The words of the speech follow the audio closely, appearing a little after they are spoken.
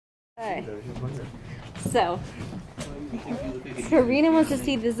Okay. So, Karina wants to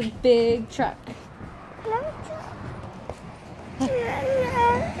see this big truck.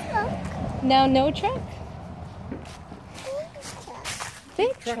 No, no truck?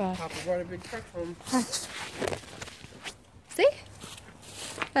 Big truck. Papa brought a big truck home. See?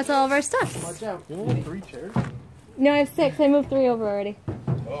 That's all of our stuff. Watch out. You only have 3 chairs? No, I have 6. I moved 3 over already.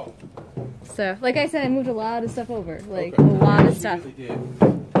 Oh. So, like I said, I moved a lot of stuff over. Like, okay. a lot of stuff. You really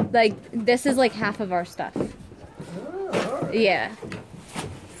did. Like, this is like half of our stuff. Oh, all right. Yeah.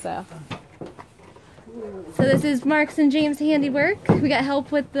 So this is Mark's and James' handiwork. We got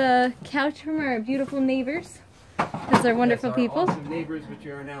help with the couch from our beautiful neighbors. Because they're wonderful yes, people. Awesome neighbors, which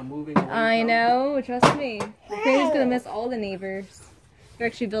you are now moving away I from. know, trust me. Karina's gonna miss all the neighbors. They're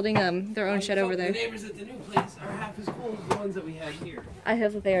actually building their own shed over there. The neighbors at the new place are half as cool as the ones that we had here. I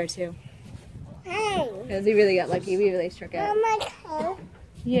hope that they are too. Hey. Because we really got lucky. We really struck out. Mama came.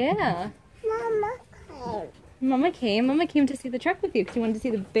 Yeah. Mama came. Mama came. Mama came to see the truck with you because she wanted to see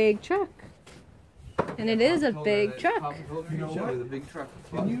the big truck. And it is a big truck. You know what? The big truck.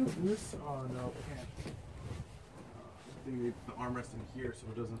 Can you this? Oh no, can't. I think the armrest in here so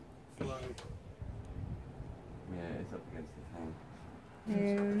it doesn't slide. Yeah, it's up against the thing.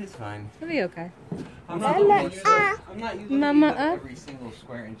 Yeah. It's fine. It'll be okay. I'm not using Mama every single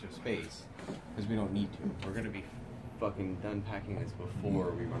square inch of space because we don't need to. We're gonna be fucking done packing this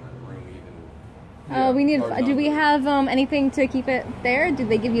before we run out of room even. Oh, we need. Do we have anything to keep it there? Did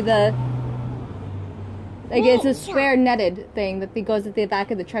they give you the? Like it's a square netted thing that goes at the back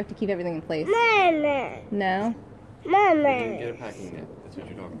of the truck to keep everything in place. Mama. No. We Mama. didn't get a packing net. That's what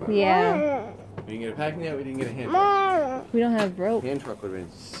you're talking about. Yeah. We didn't get a packing net. We didn't get a hand truck. Mama. We don't have rope. Hand truck would have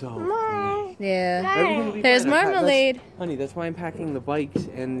been so. Mama. Yeah. Everything will be There's fine. marmalade. Honey, that's why I'm packing the bikes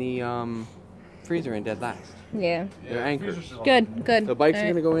and the freezer in dead last. Yeah. They're anchored. Good. Good. The bikes All are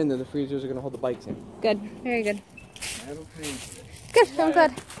right. gonna go in, then the freezers are gonna hold the bikes in. Good. Very good. Okay. Good. I'm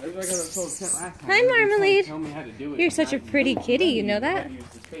glad. That's what I got told last time. Hi, Marmalade. Tell me how to do it. You're such a pretty kitty. You know that? Use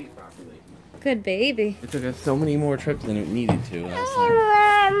the space properly. Good baby. It took us so many more trips than it needed to last time.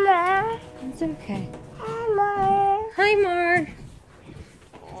 Mama. It's okay. Mama. Hi, Mar.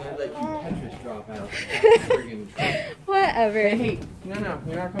 I let you Tetris drop out. Friggin' truck. Whatever. Hey, no,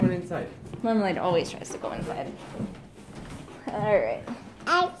 you're not coming inside. Marmalade always tries to go inside. All right.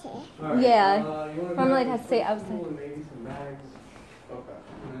 Okay. Alright, Yeah. you wanna Marmalade grab has to stay a outside. stool and maybe some bags. Okay.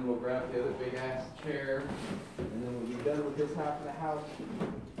 And then we'll grab the other big ass chair. And then we'll be done with this half of the house.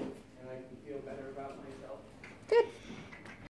 And I can feel better about myself. Good.